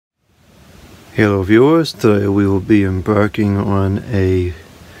Hello viewers, today we will be embarking on a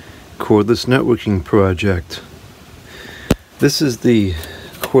cordless networking project. This is the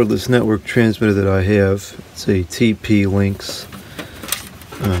cordless network transmitter that I have. It's a TP-Lynx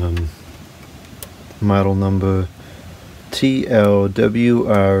model number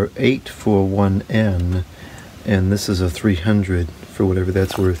TLWR841N, and this is a 300 for whatever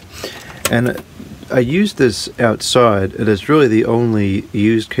that's worth. And I use this outside, and it's really the only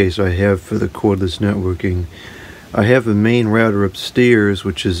use case I have for the cordless networking. I have a main router upstairs,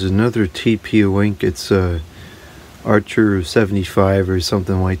 which is another TP-Link. It's a Archer 75 or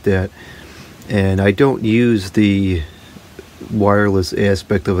something like that. And I don't use the wireless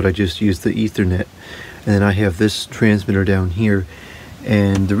aspect of it, I just use the Ethernet. And then I have this transmitter down here.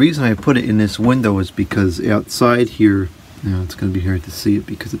 And the reason I put it in this window is because outside here, it's going to be hard to see it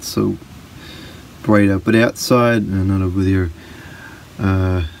because it's so bright up, but outside, no, not over there,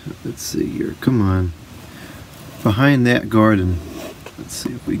 let's see here, come on, behind that garden, let's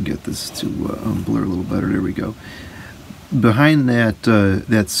see if we can get this to blur a little better, there we go. Behind that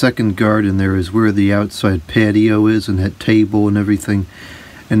that second garden there is where the outside patio is, and that table and everything,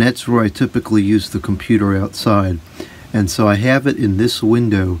 and that's where I typically use the computer outside. And so I have it in this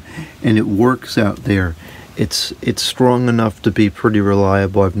window and it works out there. It's strong enough to be pretty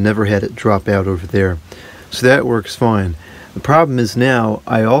reliable. I've never had it drop out over there, so that works fine. The problem is now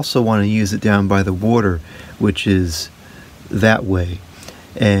I also want to use it down by the water, which is that way,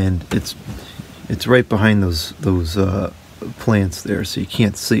 and it's right behind those plants there, so you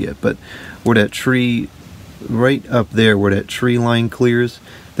can't see it. But where that tree, right up there where that tree line clears,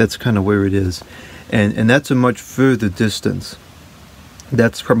 that's kind of where it is, and that's a much further distance.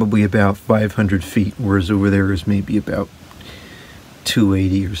 That's probably about 500 feet, whereas over there is maybe about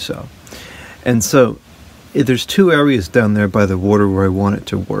 280 or so. And so there's two areas down there by the water where I want it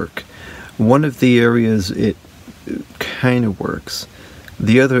to work. One of the areas it kind of works.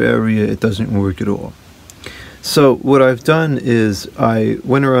 The other area it doesn't work at all. So what I've done is I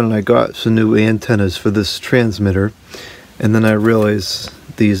went around and I got some new antennas for this transmitter, and then I realized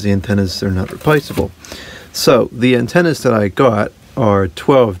these antennas are not replaceable. So the antennas that I got are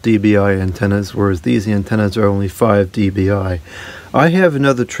 12 dBi antennas, whereas these antennas are only 5 dBi. I have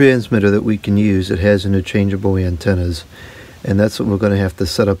another transmitter that we can use that has interchangeable antennas, and that's what we're going to have to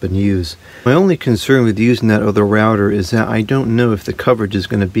set up and use. My only concern with using that other router is that I don't know if the coverage is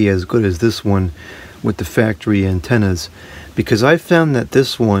going to be as good as this one with the factory antennas, because I found that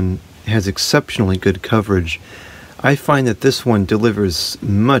this one has exceptionally good coverage. I find that this one delivers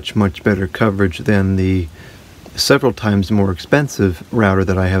much better coverage than the several times more expensive router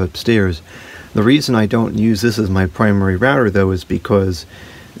that I have upstairs. The reason I don't use this as my primary router though is because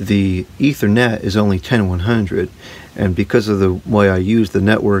the Ethernet is only 10100, and because of the way I use the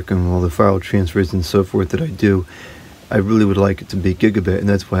network and all the file transfers and so forth that I do, I really would like it to be gigabit, and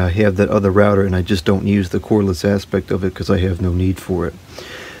that's why I have that other router, and I just don't use the cordless aspect of it because I have no need for it.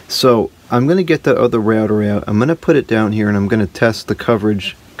 So I'm going to get that other router out, I'm going to put it down here, and I'm going to test the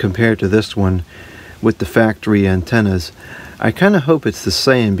coverage compared to this one with the factory antennas. I kind of hope it's the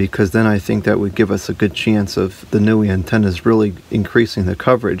same, because then I think that would give us a good chance of the new antennas really increasing the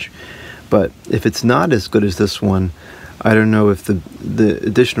coverage. But if it's not as good as this one, I don't know if the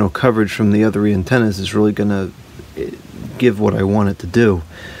additional coverage from the other antennas is really going to give what I want it to do.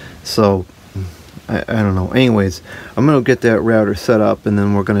 So I don't know. Anyways, I'm going to get that router set up, and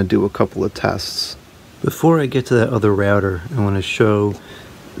then we're going to do a couple of tests. Before I get to that other router, I want to show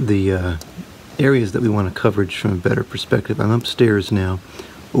the areas that we want to coverage from a better perspective. I'm upstairs now.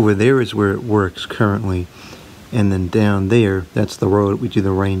 Over there is where it works currently, and then down there, that's the road we do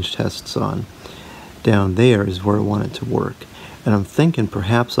the range tests on. Down there is where I want it to work, and I'm thinking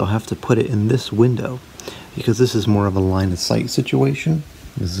perhaps I'll have to put it in this window, because this is more of a line of sight situation.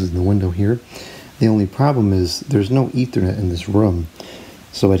 This is the window here. The only problem is there's no Ethernet in this room,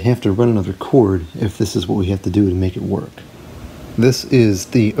 so I'd have to run another cord if this is what we have to do to make it work. This is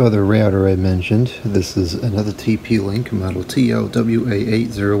the other router I mentioned. This is another TP-Link model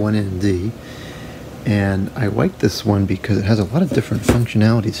TLWA801ND, and I like this one because it has a lot of different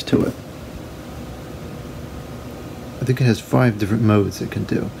functionalities to it. I think it has 5 different modes it can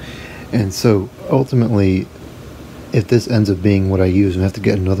do, and so ultimately if this ends up being what I use, I have to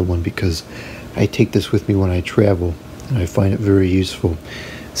get another one because I take this with me when I travel and I find it very useful.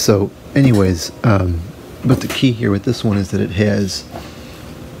 So anyways, but the key here with this one is that it has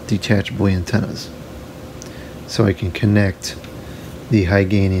detachable antennas. So I can connect the high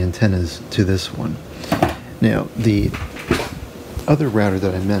gain antennas to this one. Now, the other router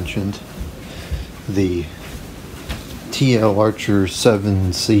that I mentioned, the TL Archer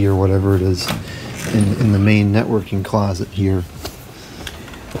 7C or whatever it is in the main networking closet here.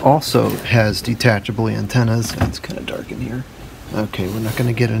 Also has detachable antennas. It's kind of dark in here. Okay, we're not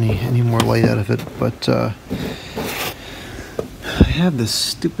going to get any more light out of it, but I have this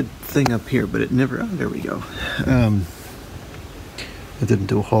stupid thing up here, but it never, oh, there we go. It didn't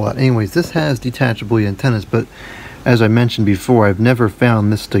do a whole lot. Anyways, this has detachable antennas, but as I mentioned before, I've never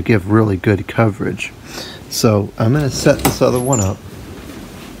found this to give really good coverage. So I'm going to set this other one up,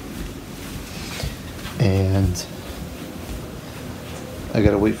 and I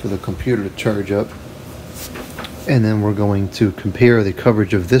got to wait for the computer to charge up, and then we're going to compare the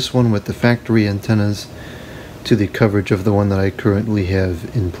coverage of this one with the factory antennas to the coverage of the one that I currently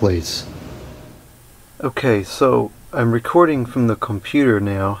have in place. Okay, so I'm recording from the computer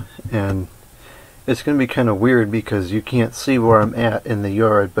now, and it's going to be kind of weird because you can't see where I'm at in the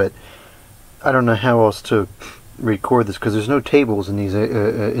yard, but I don't know how else to record this because there's no tables in these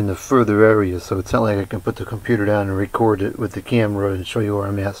in the further areas, so it's not like I can put the computer down and record it with the camera and show you where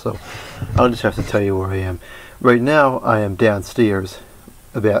I'm at. So I'll just have to tell you where I am. Right now I am downstairs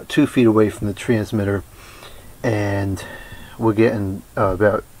about 2 feet away from the transmitter, and we're getting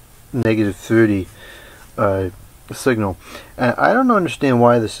about -30 signal. And I don't understand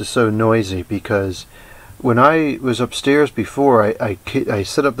why this is so noisy, because when I was upstairs before, I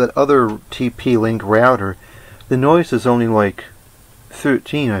set up that other TP-Link router. The noise is only like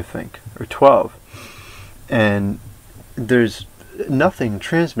 13, I think, or 12, and there's nothing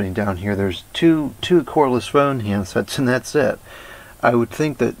transmitting down here. There's two cordless phone handsets, and that's it. I would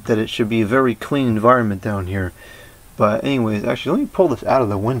think that it should be a very clean environment down here. But anyways, actually, let me pull this out of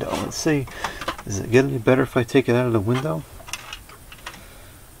the window. Let's see, does it get any better if I take it out of the window?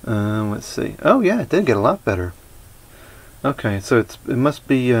 Let's see. Oh yeah, it did get a lot better. Okay, so it must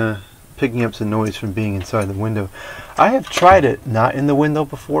be picking up some noise from being inside the window. I have tried it not in the window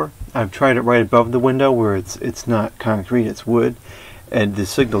before. I've tried it right above the window where it's not concrete, it's wood, and the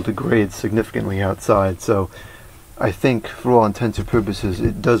signal degrades significantly outside. So I think for all intents and purposes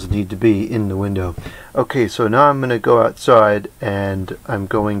it does need to be in the window. Okay, so now I'm going to go outside and I'm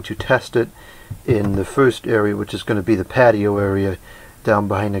going to test it in the first area, which is going to be the patio area down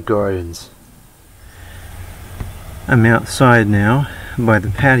behind the gardens. I'm outside now by the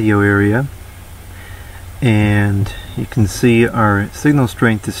patio area, and you can see our signal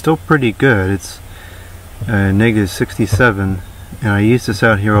strength is still pretty good. It's -67, and I use this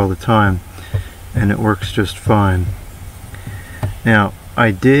out here all the time, and it works just fine. Now,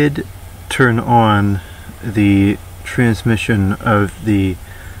 I did turn on the transmission of the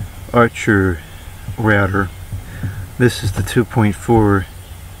Archer router. This is the 2.4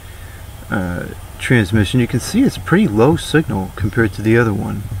 transmission. You can see it's pretty low signal compared to the other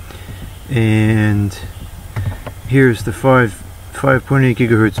one. And here's the 5.8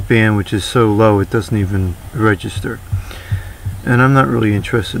 gigahertz band, which is so low it doesn't even register. And I'm not really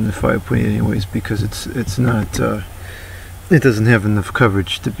interested in the 5.8 anyways, because it's not it doesn't have enough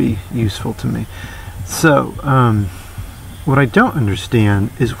coverage to be useful to me. So what I don't understand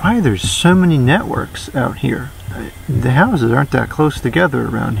is why there's so many networks out here. The houses aren't that close together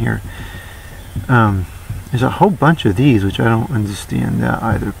around here. There's a whole bunch of these, which I don't understand that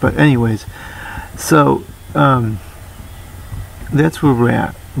either. But anyways, so that's where we're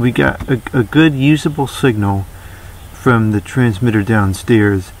at. We got a good usable signal from the transmitter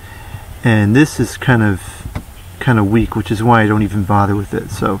downstairs, and this is kind of weak, which is why I don't even bother with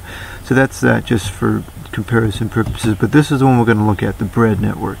it. So that's that, just for comparison purposes. But this is the one we're going to look at, the bread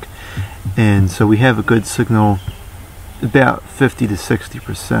network. And so we have a good signal, about 50 to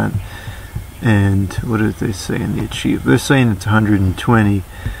 60%. And what did they say in the achieve? They're saying it's 120.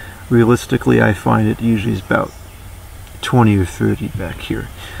 Realistically, I find it usually is about 20 or 30 back here,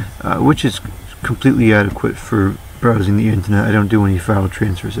 which is completely adequate for browsing the internet. I don't do any file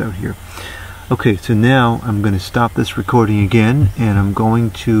transfers out here. Okay, so now I'm going to stop this recording again, and I'm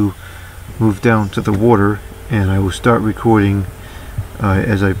going to move down to the water, and I will start recording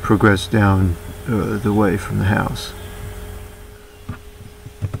as I progress down the way from the house.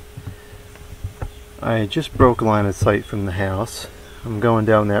 I just broke line of sight from the house. I'm going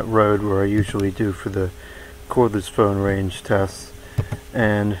down that road where I usually do for the cordless phone range tests,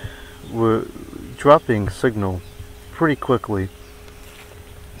 and we're dropping signal pretty quickly.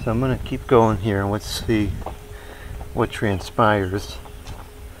 So I'm going to keep going here and let's see what transpires.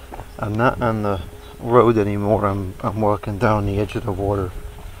 I'm not on the road anymore. I'm walking down the edge of the water.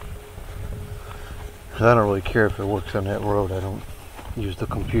 I don't really care if it works on that road. I don't use the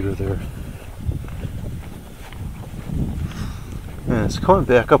computer there. And it's coming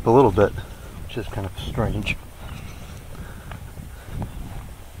back up a little bit, which is kind of strange.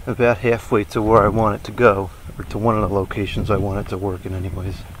 about halfway to where I want it to go, or to one of the locations I want it to work in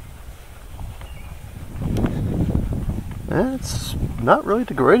anyways. And it's not really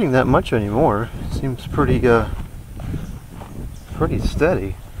degrading that much anymore. It seems pretty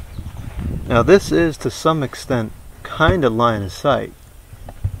steady. Now this is to some extent kind of line of sight,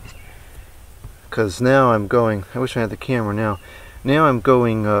 because now I'm going, I wish I had the camera now. Now I'm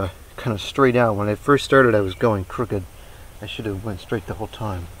going kind of straight out. When I first started I was going crooked. I should have went straight the whole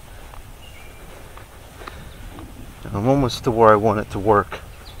time. I'm almost to where I want it to work.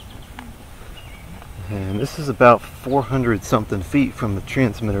 And this is about 400 something feet from the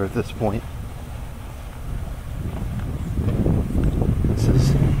transmitter at this point. This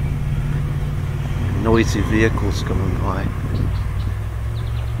is noisy vehicles going by.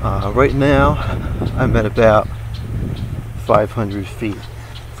 Right now I'm at about 500 feet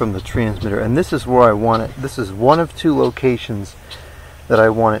from the transmitter, and this is where I want it. This is one of two locations that I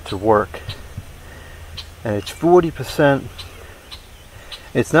want it to work, and it's 40%.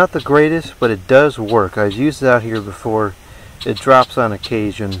 It's not the greatest, but it does work. I've used it out here before. It drops on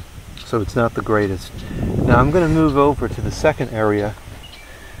occasion, so it's not the greatest. Now I'm going to move over to the second area,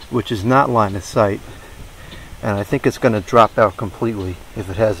 which is not line of sight, and I think it's going to drop out completely if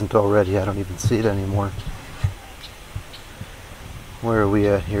it hasn't already. I don't even see it anymore. Where are we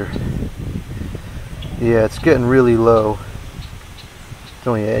at here? Yeah, it's getting really low. It's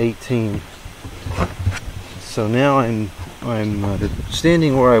only at 18. So now I'm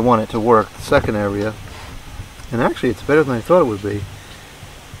standing where I want it to work, the second area, and actually it's better than I thought it would be.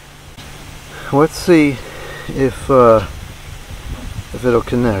 Let's see if it'll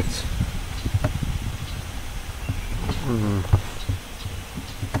connect.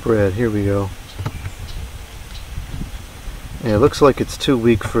 Brad, here we go. Yeah, it looks like it's too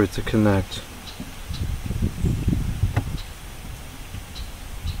weak for it to connect.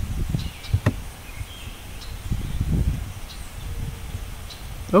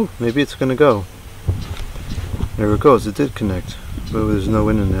 Oh, maybe it's gonna go. There it goes, it did connect, but there's no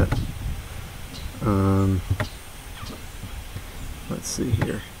internet. Let's see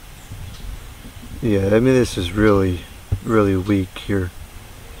here. Yeah, I mean this is really weak here.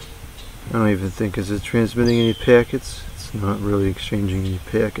 I don't even think, is it transmitting any packets? It's not really exchanging any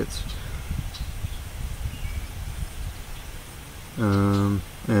packets. And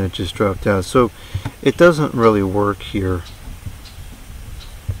it just dropped out. So it doesn't really work here.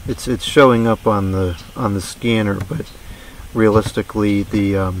 It's showing up on the scanner, but realistically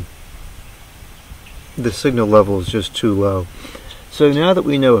the signal level is just too low. So now that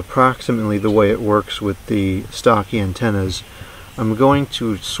we know approximately the way it works with the stock antennas, I'm going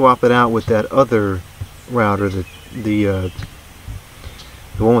to swap it out with that other router, the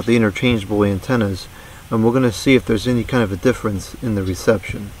one with the interchangeable antennas, and we're going to see if there's any kind of a difference in the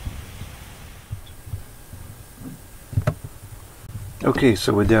reception. Okay,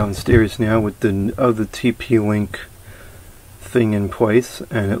 so we're downstairs now with the other TP-Link thing in place,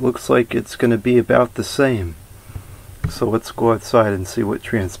 and it looks like it's going to be about the same. So let's go outside and see what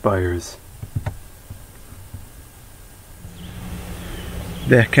transpires.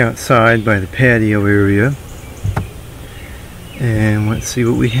 Back outside by the patio area, and let's see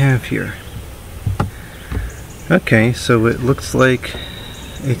what we have here. Okay, so it looks like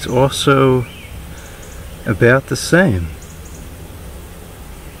it's also about the same.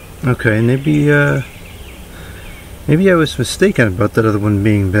 Okay, maybe I was mistaken about that other one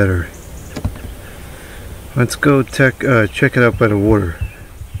being better. Let's go check it out by the water.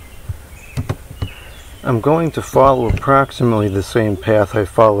 I'm going to follow approximately the same path I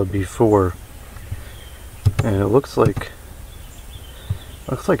followed before, and it looks like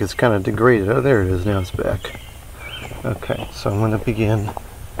it's kind of degraded. Oh, there it is. Now it's back. Okay, so I'm going to begin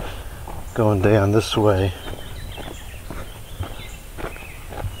going down this way.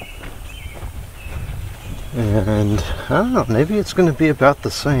 And I don't know, maybe it's going to be about the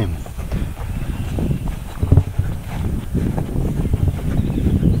same.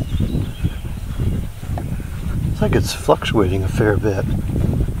 It's like it's fluctuating a fair bit.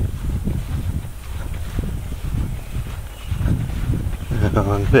 And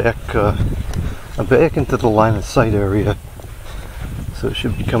I'm back into the line of sight area. So it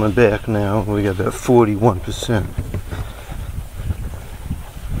should be coming back now. We got about 41%.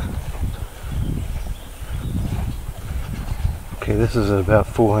 Okay, this is at about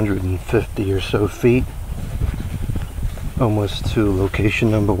 450 or so feet, almost to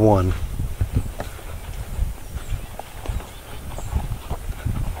location number 1.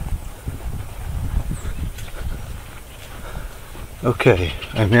 Okay,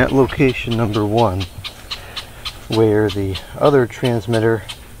 I'm at location number 1, where the other transmitter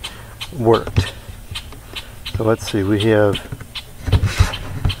worked. So let's see, we have,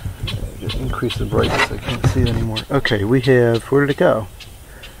 just increase the brightness, I can't see it anymore. Okay, we have, where did it go?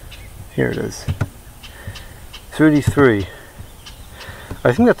 Here it is. 33.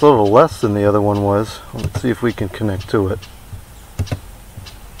 I think that's a little less than the other one was. Let's see if we can connect to it.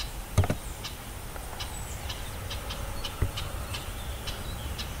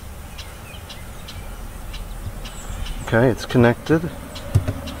 Okay, it's connected.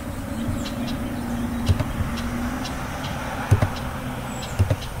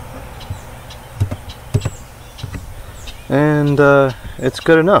 And it's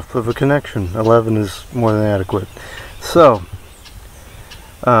good enough of a connection. 11 is more than adequate. So,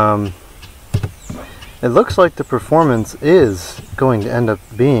 it looks like the performance is going to end up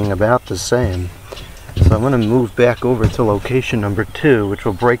being about the same. So I'm going to move back over to location number 2, which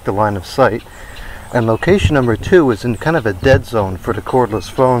will break the line of sight. And location number 2 is in kind of a dead zone for the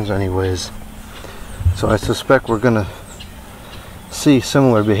cordless phones anyways. So I suspect we're going to see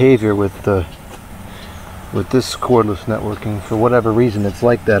similar behavior with this cordless networking. For whatever reason it's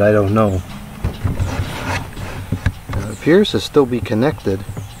like that, I don't know. It appears to still be connected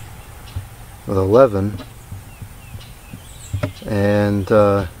with 11. And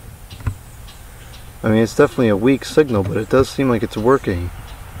I mean, it's definitely a weak signal, but it does seem like it's working.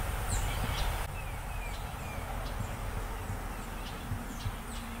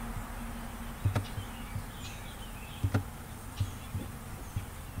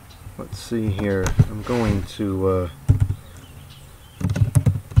 Let's see here. I'm going to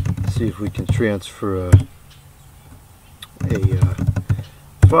see if we can transfer a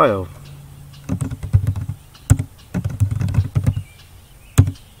file.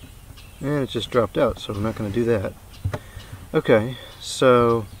 And it just dropped out, so I'm not going to do that. Okay,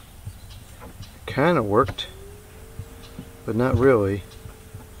 so kind of worked, but not really.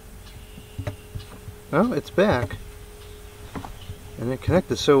 Oh, it's back. And it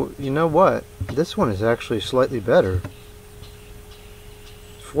connected. So, you know what? This one is actually slightly better.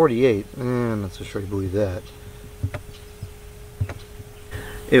 48. I'm not so sure I believe that.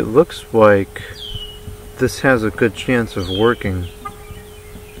 It looks like this has a good chance of working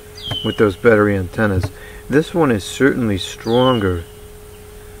with those battery antennas. This one is certainly stronger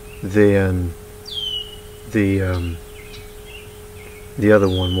than the other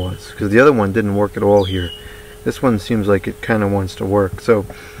one was, because the other one didn't work at all here. This one seems like it kind of wants to work, so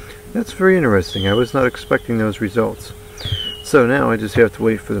that's very interesting. I was not expecting those results. So now I just have to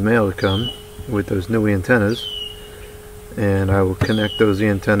wait for the mail to come with those new antennas, and I will connect those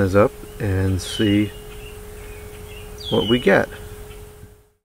antennas up and see what we get.